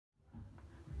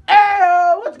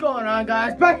What's going on,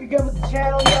 guys? Back again with the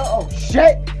channel, yo. Oh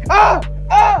shit! Oh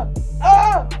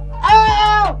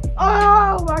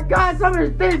my god, so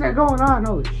many things are going on.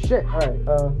 Holy shit. Alright,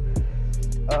 yo.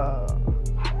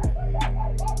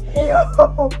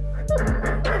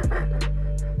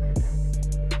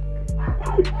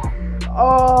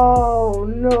 Oh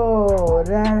no,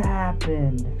 that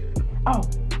happened. Oh,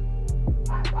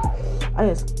 I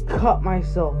just cut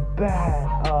myself bad.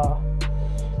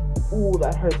 Ooh,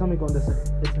 that hurts. Let me go and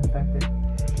disinfect it.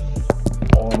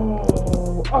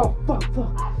 Oh, fuck.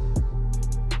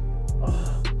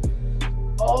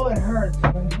 Oh, it hurts.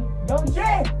 Young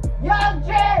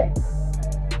Jay!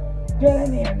 Get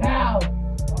in here now!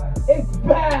 It's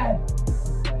bad!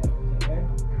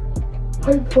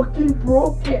 I fucking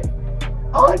broke it!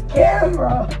 On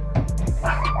camera!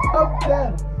 I'm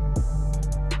dead!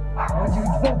 Why'd you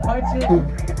don't touch it?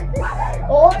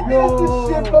 All I did is this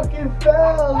shit fucking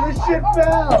fell! This shit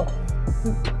fell!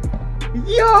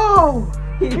 Yo!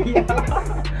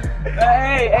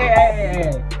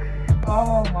 Hey.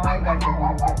 Oh my god.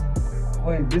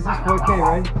 Wait, this is 4K,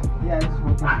 right? Yeah, this is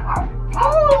 4K.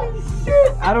 Holy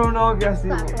shit! I don't know if y'all see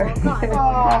it. Get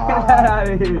out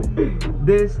of here.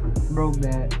 This broke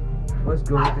that. Let's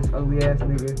go with this ugly ass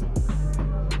nigga.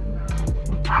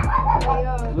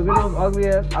 Look at those ugly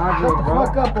ass eyeballs, bro.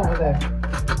 Fuck up over there.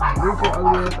 Look at your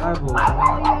ugly ass eyeballs,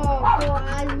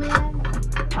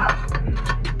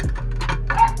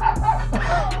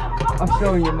 I'm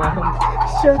showing you, man.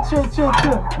 Chill.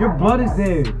 Your blood is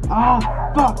there. Ah,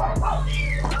 fuck.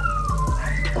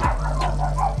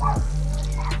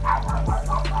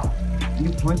 You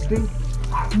punched it?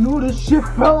 No, this shit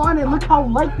fell on it. Look how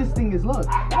light this thing is. Look.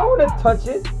 I don't want to touch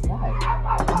it. Why?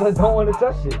 Because I don't want to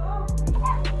touch it.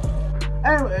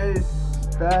 Anyways,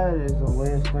 that is the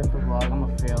way I start the vlog. I'm a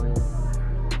failure.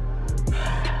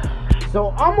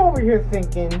 So I'm over here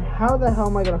thinking, how the hell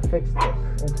am I gonna fix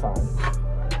this in time?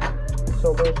 So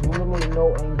there's literally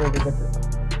no angle to get this.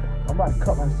 I'm about to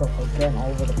cut myself again all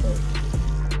over the place.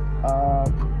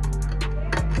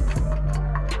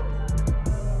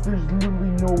 There's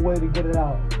literally no way to get it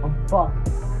out. I'm fucked.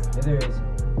 Yeah, there is.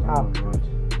 How?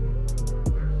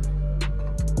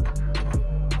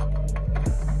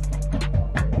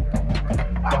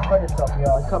 Don't cut yourself, yo.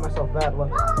 I cut myself bad.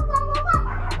 Look.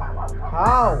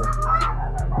 How?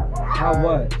 How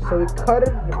what? So we cut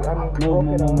it. Broke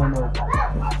it up. No.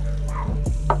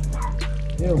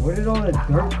 Dude, where did all the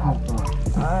dirt come from?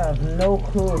 I have no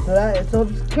clue. So in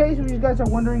case you guys are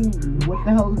wondering what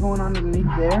the hell is going on underneath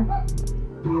there,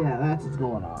 yeah, that's what's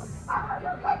going on.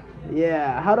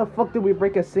 Yeah, how the fuck did we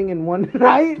break a sing in one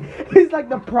night? It's like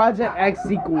the Project X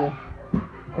sequel.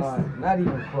 Not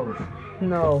even close.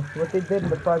 No, what they did in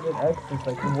the Project X is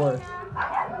like the worst.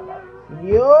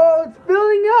 Yo, it's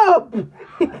filling up!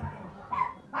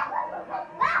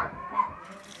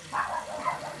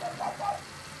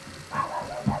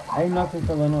 Ain't nothing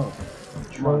filling up.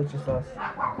 No, it's just us.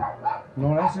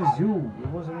 No, that's just you. It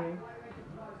wasn't me.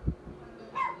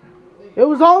 It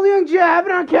was all Young Jay. I have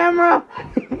it on camera.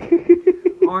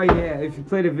 Oh yeah, if you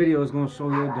play the video, it's gonna show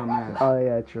your dumb ass. Oh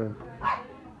yeah, true.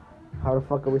 How the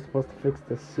fuck are we supposed to fix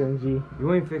this, Young G?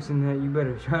 You ain't fixing that. You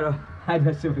better try to hide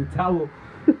that shit with a towel.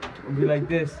 It'll be like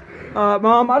this.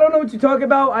 Mom, I don't know what you're talking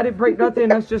about. I didn't break nothing.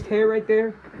 That's just hair right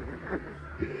there.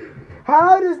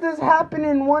 How does this happen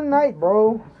in one night,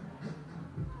 bro?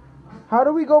 How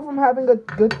do we go from having a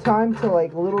good time to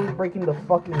like literally breaking the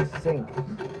fucking sink?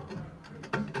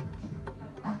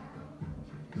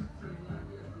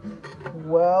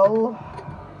 Well,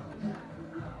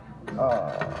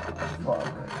 fuck.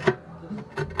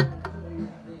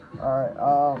 Alright,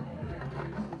 oh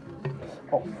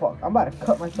fuck, I'm about to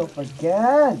cut myself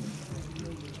again.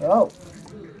 Oh.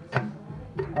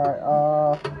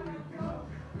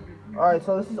 Alright,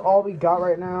 so this is all we got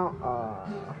right now.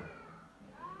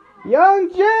 Young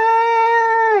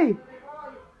Jay!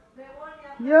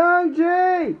 Young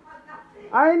Jay!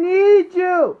 I need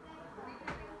you!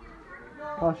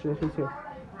 Oh shit, he's here.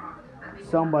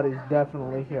 Somebody's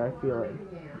definitely here, I feel it.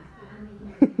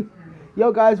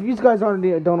 Yo guys, if you guys don't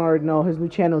already know, his new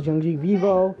channel is Young G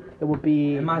Vivo. It will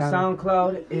be... And my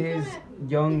SoundCloud is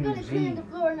Young G. The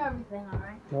floor and everything,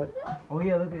 alright? What? Oh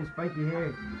yeah, look at his spiky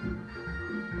hair.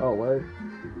 Oh, word.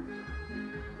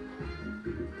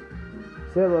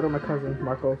 Say hello to my cousin,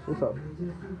 Marcos. What's up?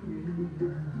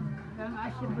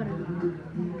 I should put it on.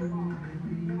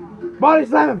 Body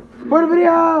slam for the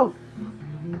video!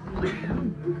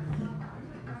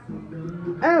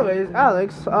 Anyways,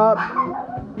 Alex,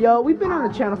 yo, we've been on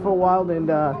the channel for a while,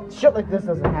 and shit like this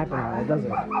doesn't happen on it, does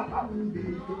it?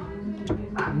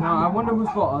 No, I wonder whose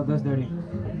fault. Oh, that's dirty.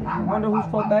 I wonder whose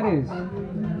fault that is.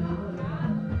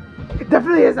 It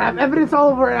definitely is. I have evidence all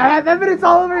over it. I have evidence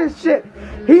all over his shit.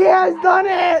 He has done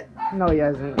it. No, he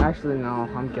hasn't. Actually, no.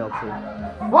 I'm guilty.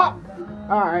 Well,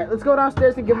 alright. Let's go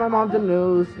downstairs and give my mom the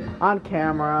news on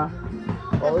camera.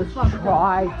 Well, let's try to.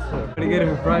 I'm gonna get him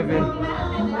in private.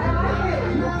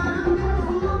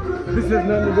 This has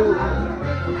nothing to do with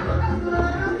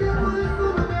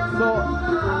So,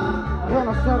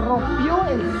 bueno, se rompió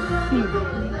el cine.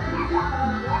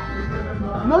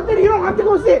 No, you don't have to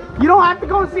go see it. You don't have to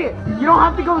go see it. You don't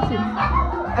have to go see it.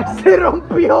 Se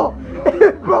rompió.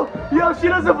 Bro, yo, she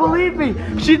doesn't believe me.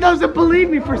 She doesn't believe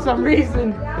me for some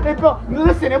reason. Hey, bro,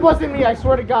 listen, it wasn't me. I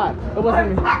swear to God, it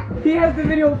wasn't me. He has the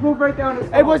video proof right there on his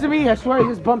phone. It wasn't me. I swear, he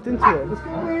just bumped into it.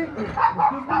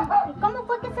 ¿Cómo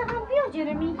fue que se rompió,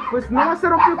 Jeremy? Pues no se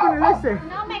rompió con el ese.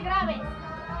 No me grabes.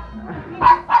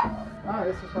 Ah,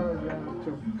 eso estaba bien,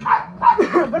 too.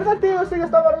 ¿Verdad, tío? Ese ya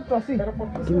estaba roto así. Give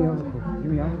me alcohol.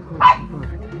 Give me alcohol.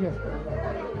 Here.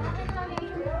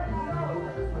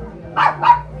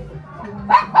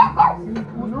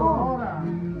 No.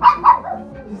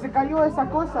 Si se cayó esa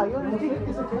cosa, yo les dije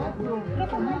que se cayó. ¿Qué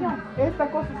cayó? Esta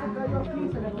cosa se cayó aquí,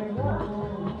 se le pegó.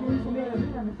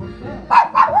 Mírame por qué.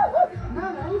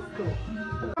 Nada, esto.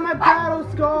 My battle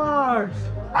scars.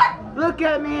 Look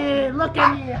at me. Look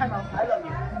at me. I love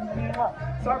you.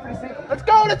 Sorry for the single. Let's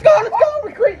go. Let's go. Let's go.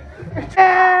 We quit.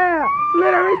 Yeah.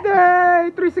 Literary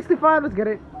day. 365. Let's get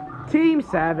it. Team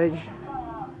Savage.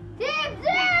 Team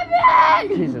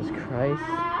Savage! Jesus Christ.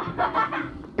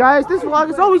 Guys, this vlog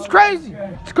is always crazy.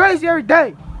 It's crazy every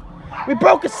day. We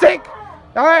broke a sink.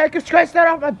 Alright, I can scratch that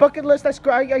off my bucket list.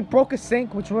 I broke a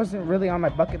sink, which wasn't really on my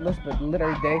bucket list, but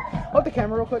literally day. Hold the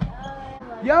camera real quick.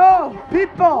 Yo,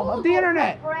 people of the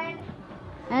internet.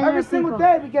 Every single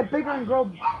day we get bigger and grow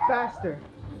faster.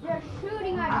 They're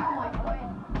shooting at you, my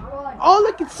friend. Run. All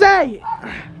I can say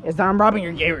is that I'm robbing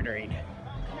your Gatorade.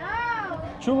 No!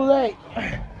 Too late.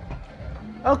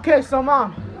 Okay, so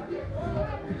mom.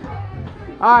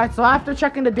 Alright, so after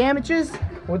checking the damages,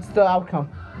 what's the outcome?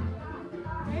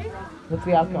 What's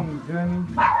the outcome?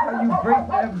 How you break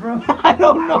that, bro? I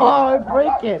don't know how I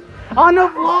break it. On the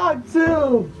vlog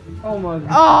too. Oh my God.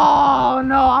 Oh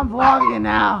no, I'm vlogging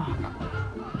now.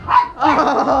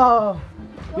 Oh.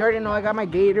 You already know I got my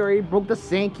Gatorade, broke the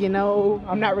sink, you know.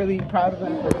 I'm not really proud of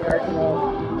that, but you already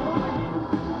know.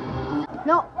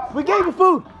 No, we gave you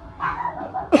food.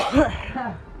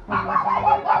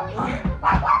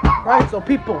 Right, so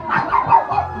people.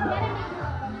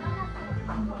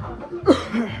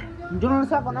 Yo no les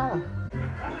hago nada.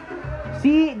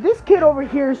 See, this kid over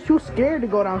here is too scared to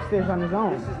go downstairs on his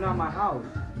own. This is not my house.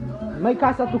 Mi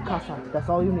casa, tu casa. That's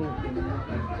all you need.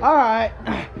 Alright.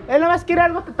 Él no más quiere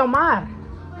algo que tomar.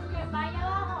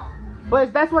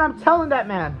 But that's what I'm telling that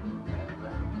man.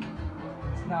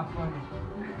 It's not funny.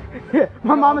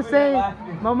 My mom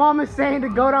is saying to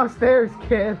go downstairs,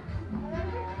 kid.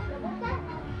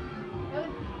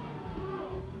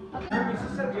 She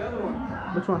said the other one.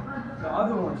 Which one? The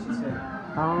other one, she said.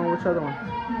 I don't know which other one.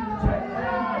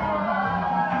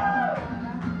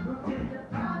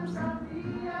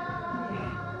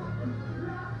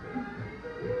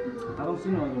 I don't see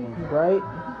no other one. Right?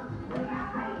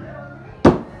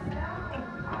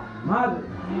 Mother.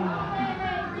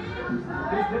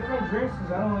 There's different drinks, I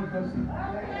don't like this.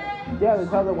 Yeah,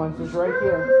 there's other ones. It's right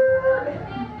here.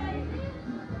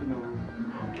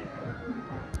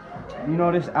 You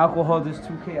know this alcohol, this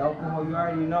 2K alcohol, you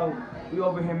already know. We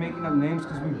over here making up names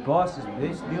because we bosses,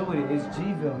 bitch. Deal with it. It's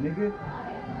G-ville, nigga.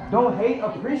 Don't hate,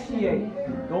 appreciate.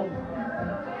 Don't.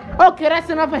 Okay, that's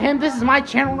enough of him. This is my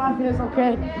channel, not his,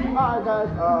 okay? Alright,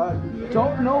 guys.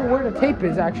 Don't know where the tape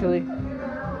is, actually.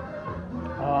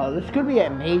 This could be a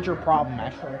major problem,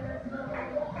 actually.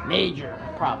 Major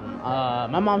problem.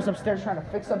 My mom's upstairs trying to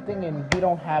fix something and we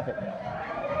don't have it.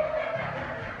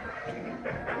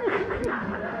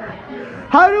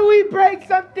 How do we break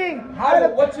something?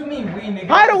 What you mean, we, nigga?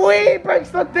 How do we break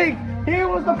something? Here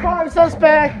was the prime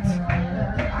suspect.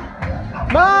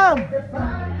 Mom!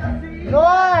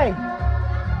 Why?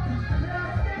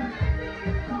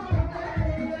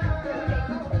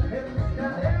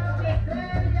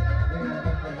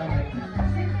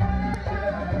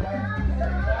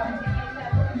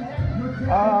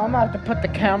 I'm about to put the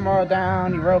camera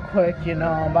down real quick, you know.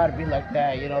 I'm about to be like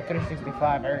that, you know,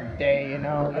 365 every day, you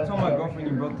know. I told my girlfriend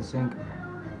you broke the sink.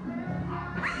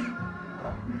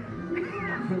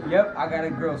 Yep, I got a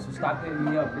girl, so stop hitting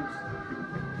me up, bitch.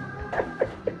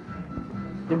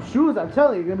 Them shoes, I'm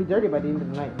telling you, you're gonna be dirty by the end of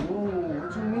the night. Ooh,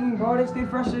 what you mean, bro? They stay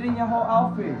fresher than your whole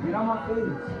outfit. Get on my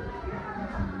face.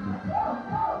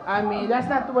 I mean, that's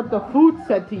not what the food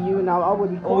said to you. Now I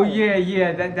wouldn't. Oh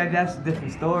yeah, that's a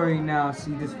different story now.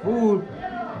 See, this food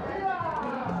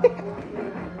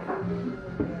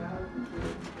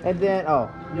And then, oh.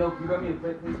 Yo, can you grab me a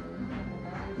plate, please?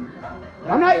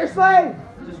 I'm not your slave!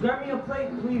 Just grab me a plate,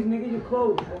 please, nigga. You're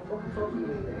closed. Don't fucking talk to me.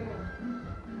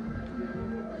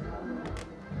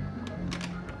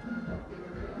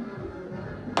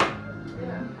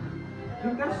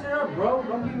 Pick that shit up, bro.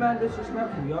 Don't be mad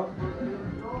disrespectful, yo.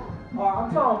 Alright, I'm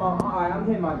telling my alright, I'm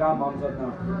hitting my godmoms up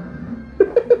now.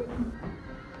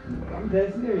 I'm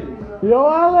dead serious. Yo,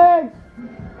 Alex!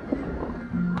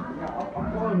 Yeah, I'm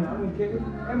calling you. I'm gonna kick it.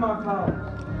 And my pops.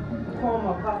 I'm calling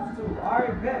my pops too.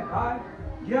 Alright, bet. Alright.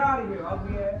 Get out of here,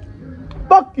 ugly ass.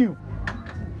 Fuck you!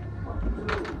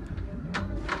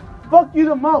 Fuck you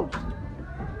the most!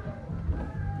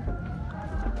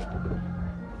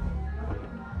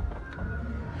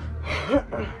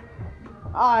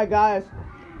 Alright guys,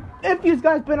 if you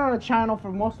guys been on the channel for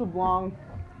most of long,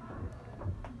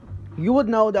 you would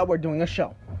know that we're doing a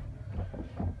show.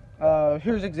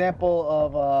 Here's an example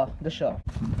of the show.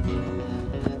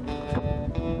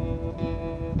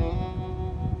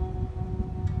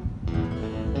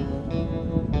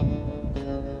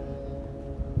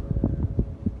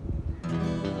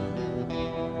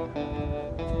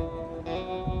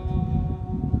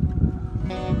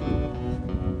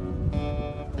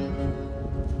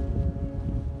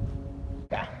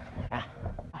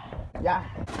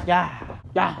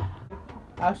 Yeah.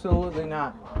 Absolutely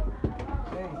not.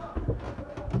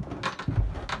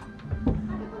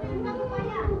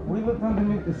 We look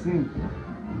underneath the sink.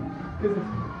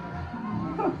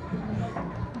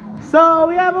 So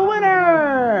we have a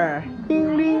winner!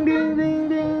 Ding ding ding ding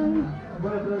ding.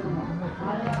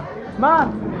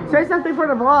 Mom, say something for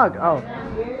the vlog.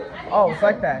 Oh, it's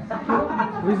like that.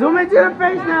 We zoom into the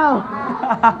face now.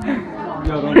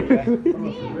 Yo, don't do that.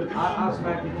 I'll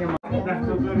smack your camera.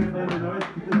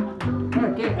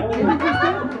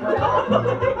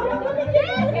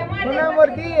 Una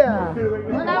mordida.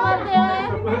 Una mordida.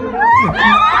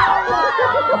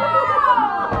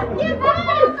 ¡Qué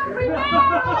bueno, primero!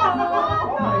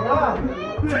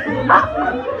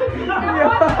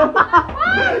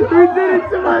 We did it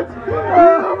too much.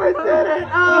 Oh, we did it.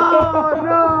 Oh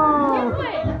no.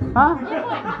 ¿Ah?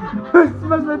 Es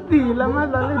más Leti, la más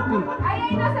la Leti.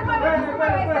 Ahí no se mueve,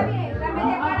 está bien. La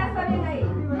media cara está bien ahí.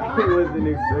 I wasn't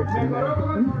expecting that.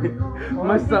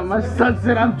 My son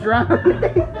said I'm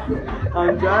drowning.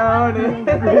 I'm drowning.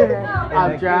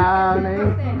 I'm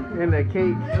drowning in the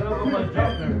cake.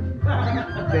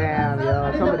 Damn,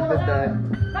 yo, somebody did that.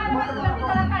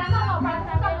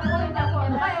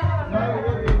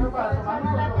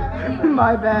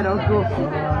 My bad, uncle.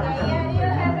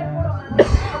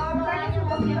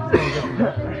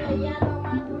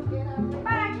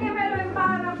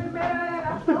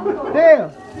 Damn,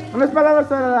 unas palabras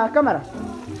sobre la cámara.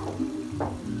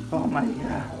 Oh my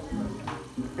god.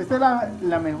 Esta es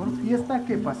la mejor fiesta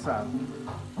que he pasado.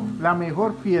 La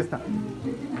mejor fiesta.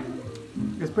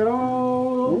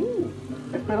 Espero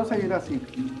seguir así.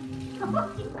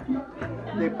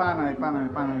 De pana. Es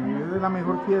la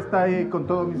mejor fiesta con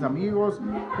todos mis amigos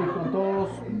y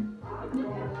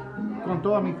con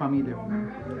toda mi familia.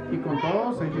 Y con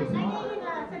todos ellos.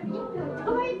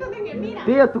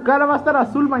 Tío, tu cara va a estar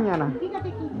azul mañana.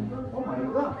 Oh my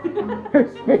god. Her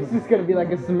face is gonna be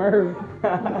like a Smurf.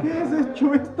 ¿Qué has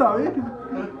hecho esta vez?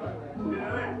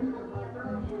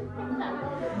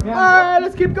 Alright,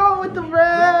 let's keep going with the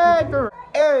red.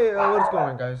 Hey, what's going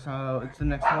on, guys? It's the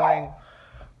next morning.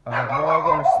 We're all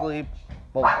going to sleep.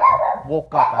 Well,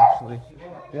 woke up actually.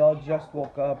 We all just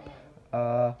woke up.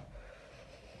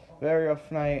 Very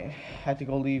rough night. Had to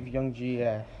go leave Young G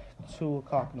at 2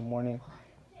 o'clock in the morning.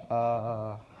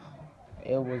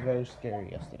 It was very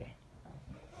scary yesterday.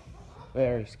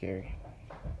 Very scary.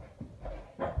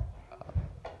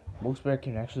 Most bear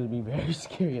can actually be very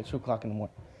scary at 2 o'clock in the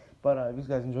morning. But if you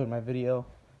guys enjoyed my video,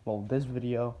 well, this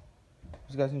video,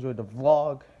 if you guys enjoyed the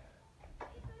vlog,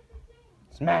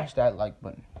 smash that like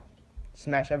button.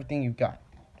 Smash everything you got.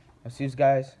 I'll see you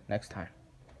guys next time.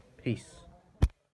 Peace.